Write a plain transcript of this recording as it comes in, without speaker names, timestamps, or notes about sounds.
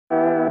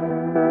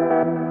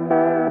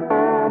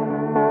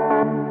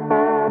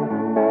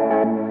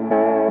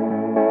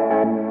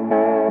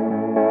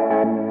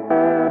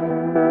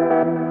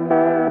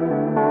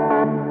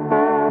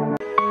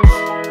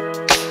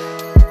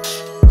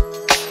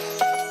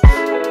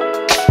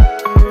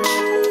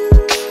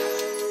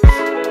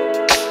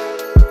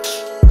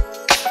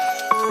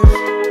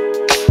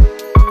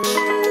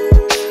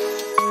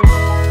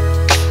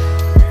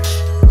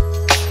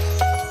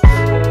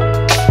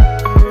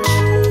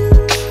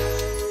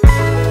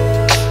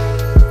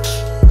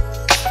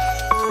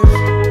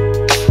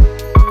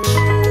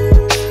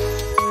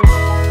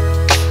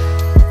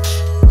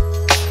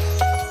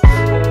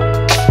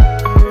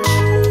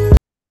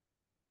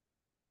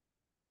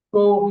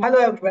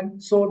everyone.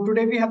 So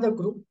today we have the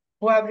group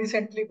who have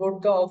recently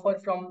got the offer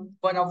from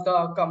one of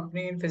the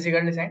company in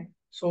physical design.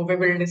 So we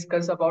will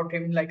discuss about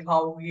him, like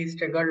how he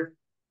struggled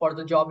for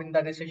the job in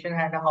the recession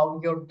and how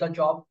he got the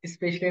job,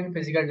 especially in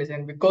physical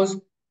design. Because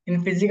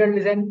in physical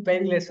design,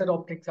 very lesser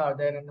openings are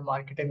there in the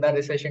market in the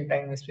recession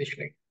time,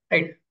 especially.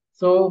 Right.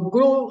 So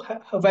Guru,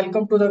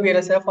 welcome to the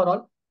VLSI for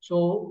all.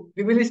 So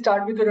we will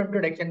start with your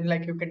introduction.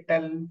 Like you can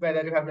tell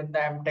whether you have done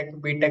the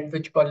M.Tech, B.Tech,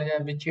 which college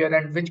and which year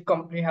and which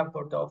company have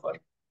got the offer.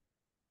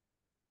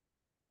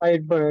 I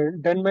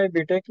done my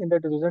BTech in the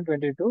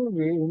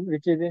 2022,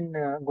 which is in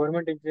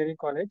Government Engineering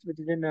College, which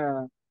is in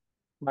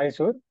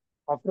Mysore.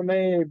 After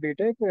my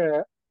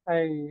BTech,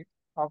 I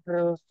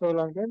after so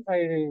long time,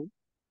 I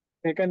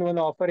taken one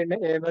offer in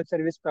AML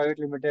Service Private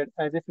Limited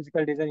as a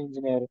physical design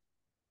engineer.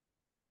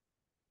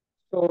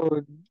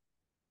 So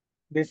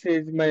this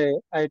is my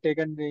I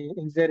taken the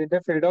engineer in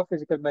the field of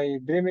physical. My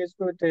dream is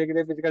to take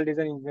the physical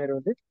design engineer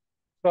only.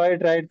 So I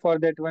tried for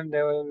that one.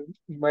 There were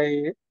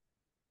my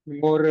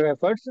more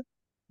efforts.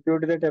 Due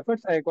to that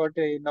efforts, I got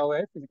now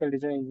a physical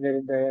design engineer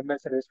in the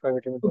MS Service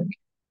Private Limited.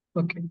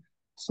 Okay. Okay.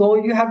 So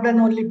you have done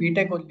only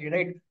B.Tech only,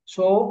 right?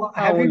 So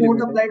have you Only not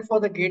BTech. applied for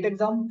the GATE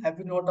exam? Have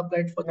you not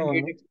applied for the No,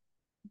 GATE no, exam?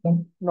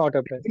 No. not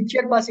applied. Which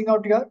year passing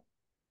out you are?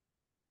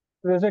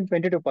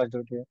 2022 passed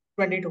out here.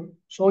 22.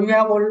 So you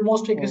have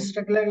almost Oh,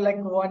 struggled like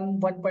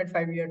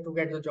 1.5 year to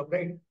get the job,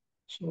 right?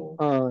 So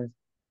uh,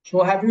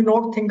 so have you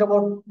not think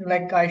about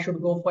like I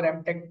should go for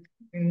M.Tech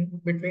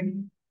in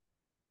between?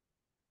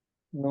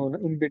 no, no,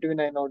 in between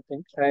I not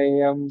think. I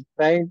am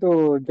trying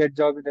to get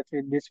job in the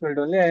field, this field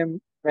only. I am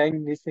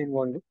trying this in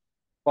only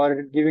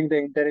for giving the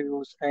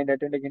interviews and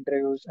attending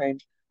interviews and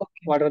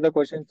Okay. what are the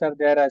questions are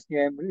they are asking.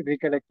 I am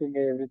recollecting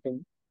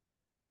everything.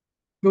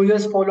 You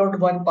just followed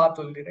one path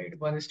only, right?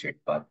 One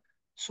straight path.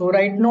 So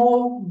right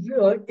now,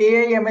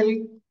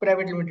 AIML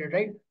Private Limited,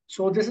 right?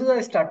 So this is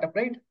a startup,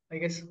 right? I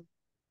guess.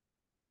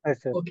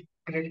 Yes, sir. Okay,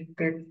 great,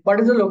 great. What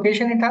is the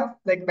location it have?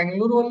 Like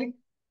Bangalore only?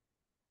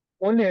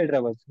 Only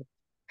Hyderabad, sir.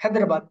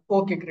 Hyderabad.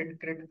 Okay, great,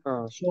 great.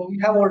 Uh, So we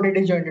have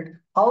already joined it.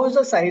 How is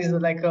the size?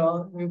 Like,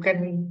 you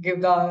can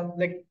give the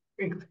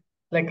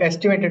like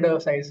estimated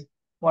size.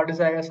 What is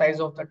the size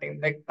of the team?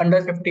 Like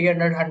under 50,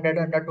 under 100,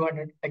 under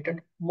 200, like that.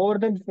 more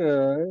than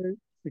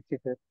 60,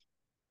 sir.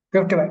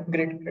 55.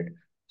 Great, great.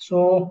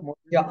 So More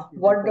than yeah, 60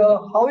 what?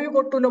 people. How you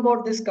got to know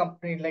about this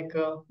company? Like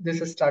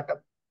this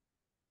startup.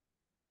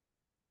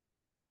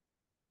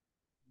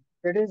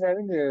 It is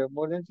having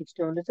more than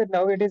 60 only, sir.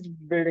 Now it is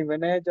building.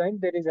 When I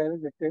joined, there is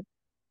having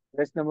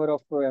less number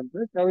of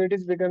employees. Now it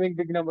is becoming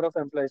big number of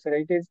employees, sir.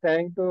 It is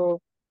trying to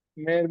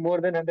make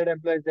more than 100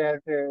 employees they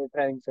are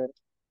trying, sir.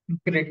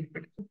 Great,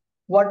 great.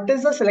 What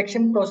is the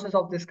selection process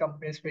of this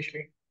company,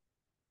 especially?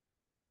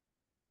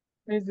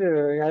 It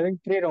is having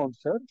three rounds,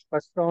 sir.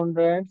 First round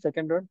and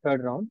second round,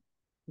 third round.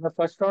 In the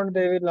first round,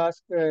 they will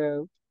ask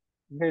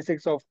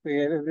basics of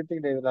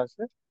everything they will ask,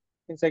 sir.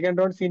 In second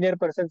round, senior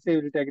persons they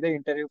will take the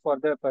interview for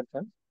the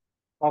person.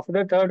 After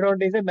the third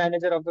round is a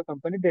manager of the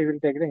company, they will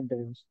take the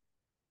interviews.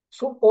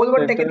 So all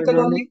were The third technical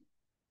round is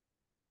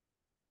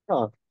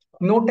only, uh,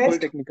 no full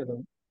test. technical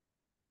round.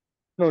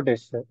 No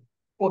test, sir.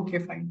 Okay,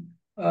 fine.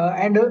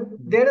 And Mm.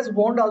 there is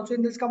bond also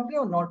in this company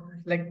or not?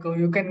 Like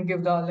you can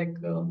give the like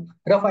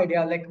rough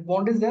idea. Like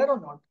bond is there or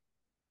not?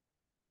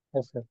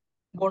 Yes, sir.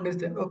 Bond is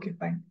there. Okay,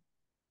 fine.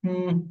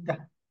 Yeah.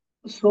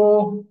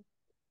 So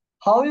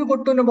how you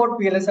got to know about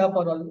VLSI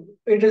for all?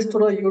 It is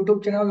through a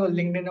YouTube channel or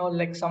LinkedIn or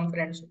like some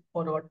friends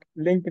or what?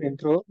 LinkedIn,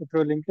 through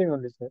LinkedIn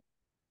only, sir.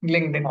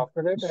 LinkedIn.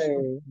 After that,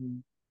 So,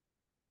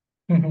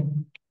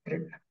 mm,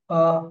 great.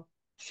 Uh,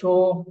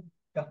 so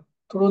yeah,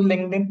 through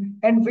LinkedIn.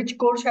 And which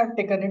course you have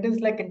taken? It is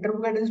like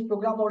interview guidance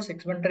program or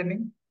 6 month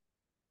training?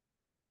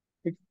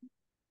 six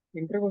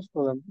interviews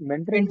program,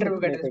 mentoring Interview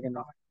section I guidance taken.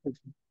 program. Six,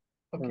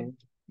 Okay.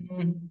 uh,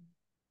 Mhm.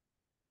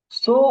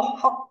 So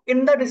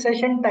in the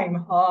recession time,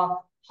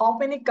 how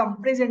many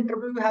companies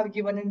interview you have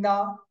given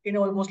in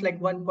almost like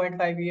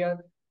 1.5 year,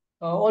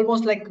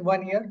 almost like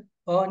 1 year?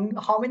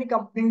 How many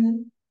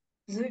companies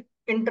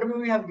interview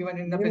you have given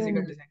in the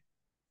physical minimum design?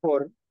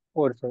 four,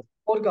 four, sir.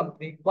 Four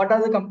company. What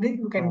are the companies?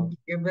 You Uh, can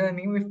give the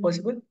name if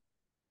possible.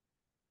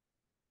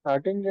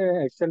 Starting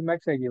Excel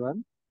Max I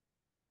given.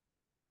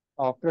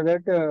 After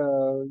that,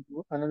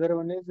 another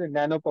one is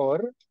Nano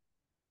Power,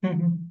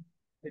 Mhm.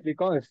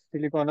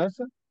 Siliconus.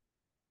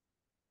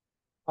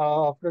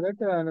 After that,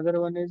 another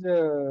one is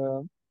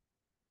mm,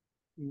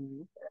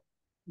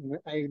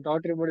 I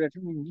don't remember that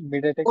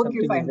MediaTek Okay,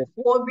 something is fine. there,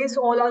 sir. All these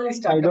all are I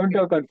startup. don't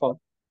have confirm.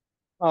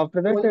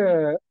 After that,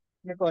 All,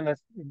 Siliconus,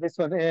 this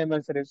one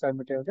AML service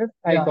submitted.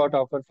 I yeah. got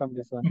offer from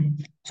this one.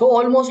 Mhm. So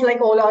almost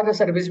like all are a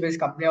service-based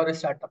company or a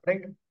startup,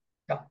 right?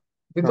 Yeah. Uh,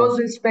 Because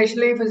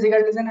especially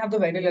physical design have the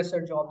very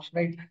lesser jobs,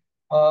 right?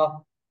 Uh,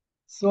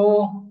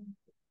 so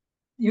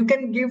you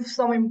can give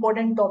some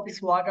important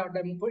topics. What are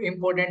the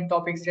important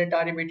topics that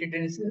are repeated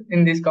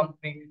in this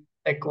company?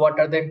 Like what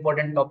are the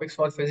important topics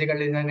for physical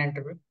design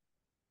interview?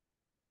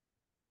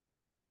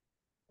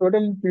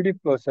 Total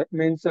PDF process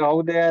means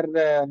how they are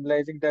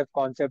analyzing their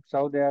concepts,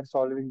 how they are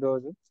solving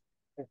those.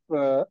 If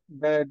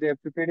they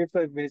prepared it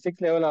for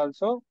basics level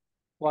also,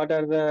 what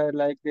are the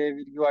like they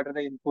will what are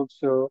the inputs,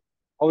 so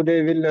how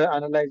they will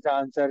analyze the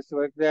answers.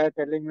 So if they are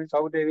telling means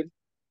how they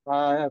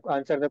will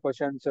answer the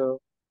questions. So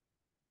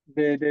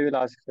they will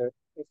ask, sir.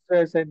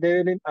 If say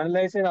they will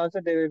analyze and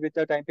answer, they will with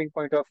the typing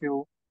point of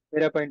view,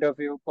 data point of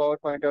view, power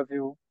point of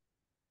view.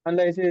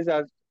 Analysis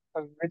as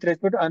with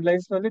respect to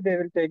analysis only, they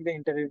will take the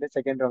interview in the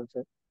second round,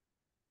 sir.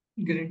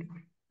 Great.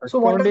 So First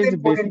what round are the is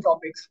important basic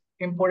topics?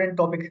 Important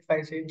topics, if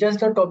I say, just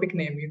the topic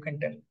name you can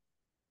tell.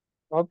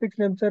 topics,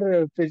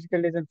 sir.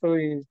 Physical design flow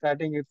is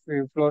starting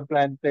if floor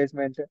plan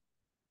placement,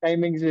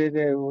 timings is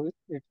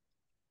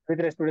with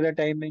respect to the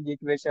timing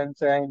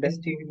equations and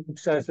ST.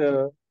 success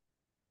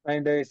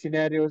and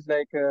scenarios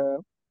like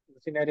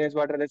scenarios.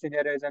 What are the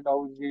scenarios and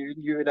how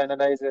you will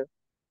analyze.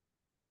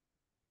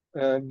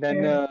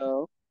 Then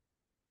Yeah.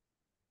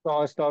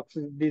 stocks.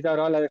 These are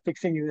all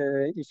fixing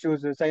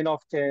issues. Sign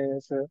off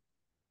chairs,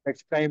 like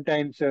prime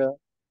times.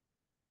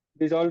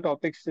 These all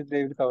topics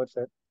they will cover,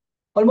 sir.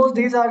 Almost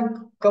these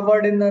are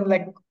covered in the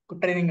like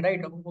training,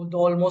 right?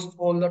 Almost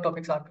all the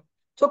topics are.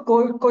 So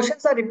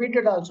questions are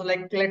repeated also.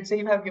 Like let's say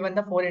you have given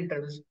the four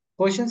interviews.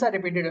 Questions are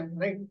repeated,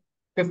 right?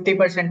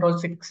 50% or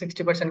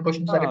 60%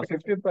 questions are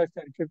repeated.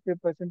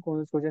 50%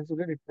 questions will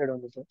be repeated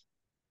on this, sir.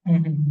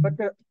 But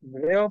Mhm.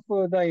 way of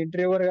the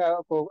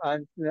interviewer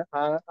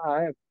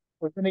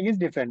questioning is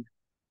different.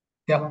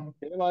 Yeah.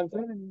 Same answer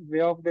and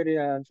way of the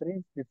answering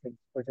is different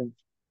questions.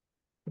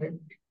 Great.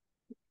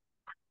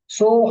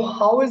 So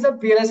how is the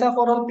VLSI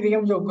for all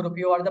premium job group?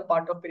 You are the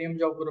part of premium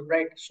job group,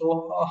 right?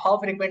 So how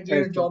frequently your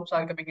Yes, sir. jobs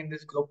are coming in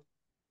this group?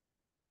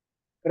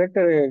 Correct.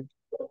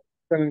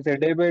 Coming, sir.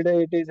 Day by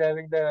day, it is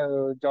having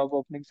the job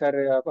openings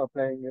are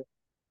applying.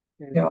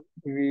 Yeah.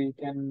 We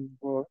can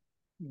go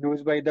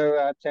use by the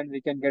apps and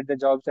we can get the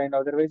jobs, and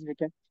otherwise we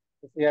can,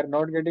 if we are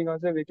not getting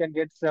also, we can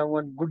get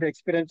someone good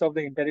experience of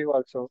the interview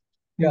also.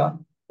 Yeah.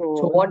 So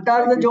So what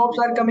are like the this jobs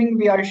we are can, coming?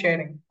 We are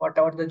sharing.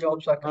 Whatever the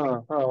jobs are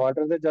coming. what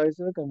are the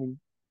choices coming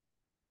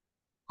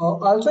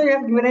Also, you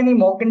have given any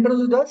mock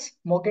interviews with us?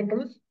 Mock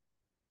interviews?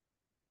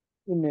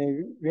 in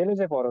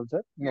VLSI for all,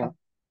 sir? Yeah.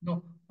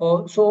 No.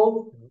 No.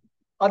 So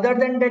other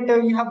than that,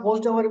 you have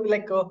watched our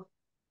like mock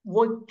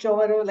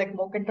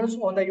interviews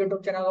on the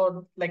YouTube channel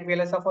or like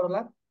VLSI for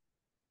all.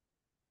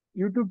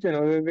 YouTube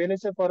channel,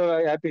 VLSI for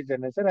all app is there,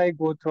 no, sir. I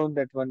go through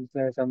that one.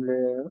 Some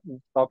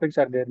topics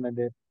are there, na,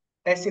 there.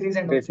 Test series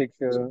and all. Basics.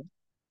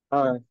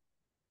 Uh,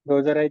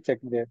 those are I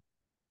checked there.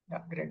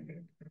 Yeah, great,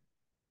 great.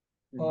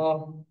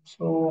 Mm.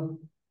 So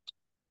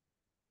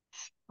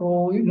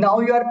now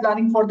you are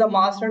planning for the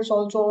masters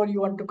also, or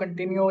you want to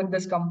continue in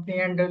this company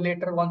and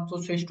later want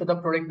to switch to the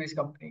product-based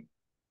company.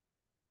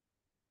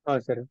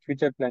 Sir,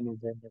 future plan is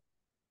there.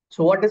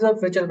 So what is the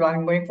future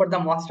planning? Going for the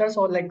masters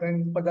or like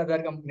going for the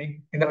other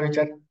company in the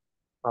future?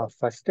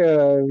 First,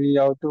 we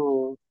have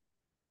to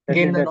settle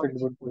Gain in the the knowledge.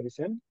 field good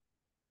position.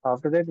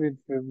 After that, with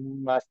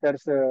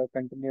master's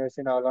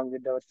continuation along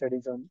with our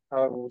studies on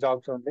our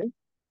jobs only,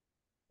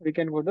 we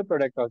can go to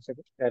product also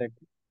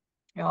directly.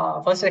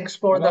 Yeah, first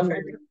explore the Along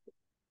with field.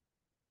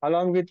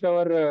 along with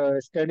our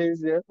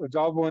studies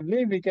job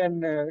only, we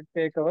can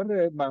take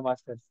our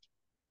masters.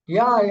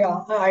 Yeah,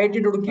 yeah. IIT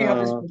Roorkee have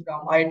this Uh,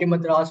 program. IIT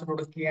Madras,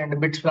 Roorkee, and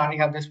BITS Planning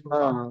have this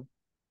program.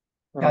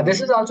 uh, Yeah,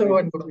 this is also like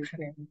one this, good we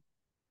option.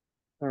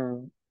 can.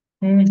 Uh,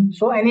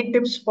 So any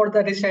tips for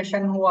the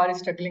recession who are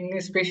struggling,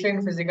 especially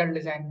in physical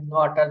design?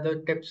 What are the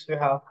tips you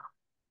have?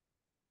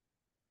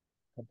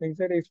 I think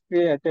that if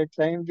we at a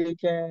time we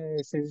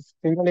can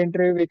single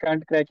interview, we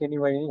can't crack any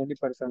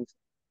persons.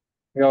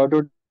 We have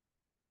to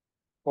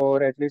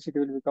or at least it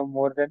will become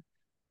more than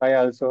five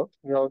also.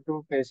 We have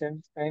to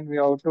patience and we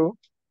have to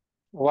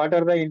what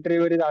are the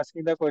interviewer is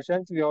asking the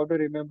questions, we have to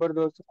remember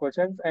those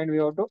questions and we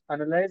have to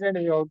analyze and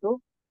we have to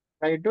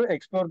try to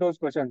explore those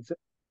questions.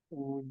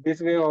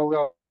 This way, we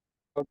have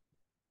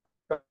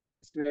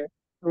this way,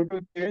 2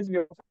 to 3 days we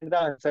have to find the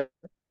answer.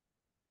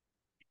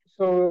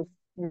 So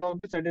we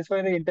have to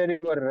satisfy the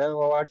interviewer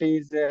what he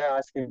is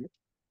asking.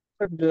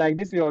 So like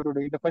this we have to do.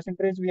 In the first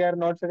interview we are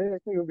not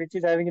satisfied, which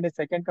is having in a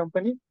second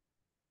company.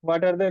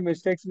 What are the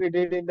mistakes we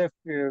did in the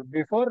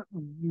before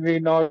we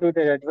not do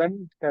that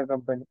one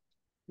company.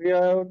 We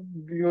have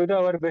use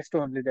our best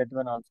only that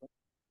one also.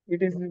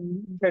 It is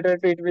better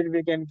to it will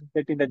we can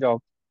get in the job.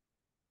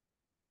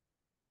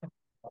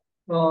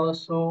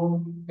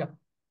 Yeah.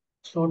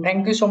 So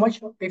thank you so much.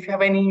 If you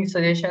have any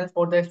suggestions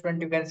for the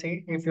student, you can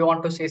say. If you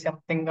want to say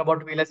something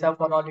about VLSI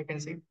for all, you can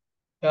say.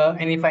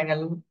 Any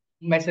final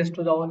message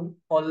to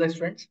all the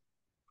students?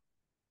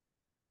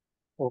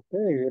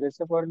 Okay,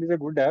 RECESSION is a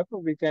good app.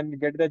 We can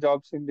get the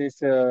jobs in this.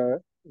 We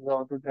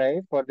have to try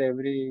for the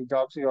every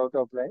jobs you have to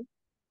apply.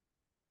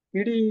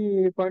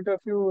 PD point of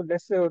view,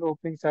 less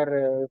openings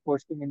are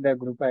posting in the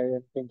group. I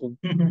am thinking.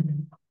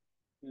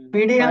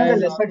 PD has a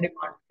And lesser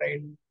demand,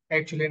 right?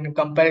 Actually, in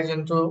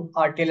comparison to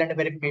RTL and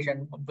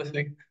verification,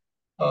 obviously.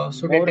 So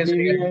that more is DV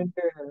real. and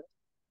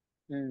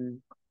mm,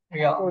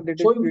 Yeah. so that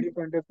is So PD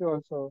point of view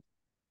also.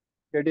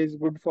 That is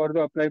good for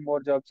to apply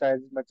more jobs as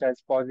much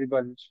as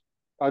possible.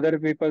 Other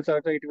people's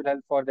also it will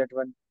help for that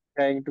one.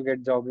 trying to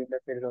get job in the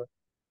field.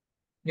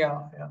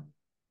 Yeah, yeah.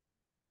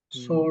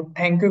 Mm. So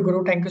thank you,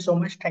 Guru. Thank you so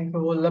much. Thank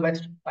you. All the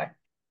best. Bye.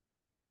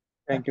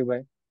 Yeah. Thank you.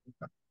 Bye.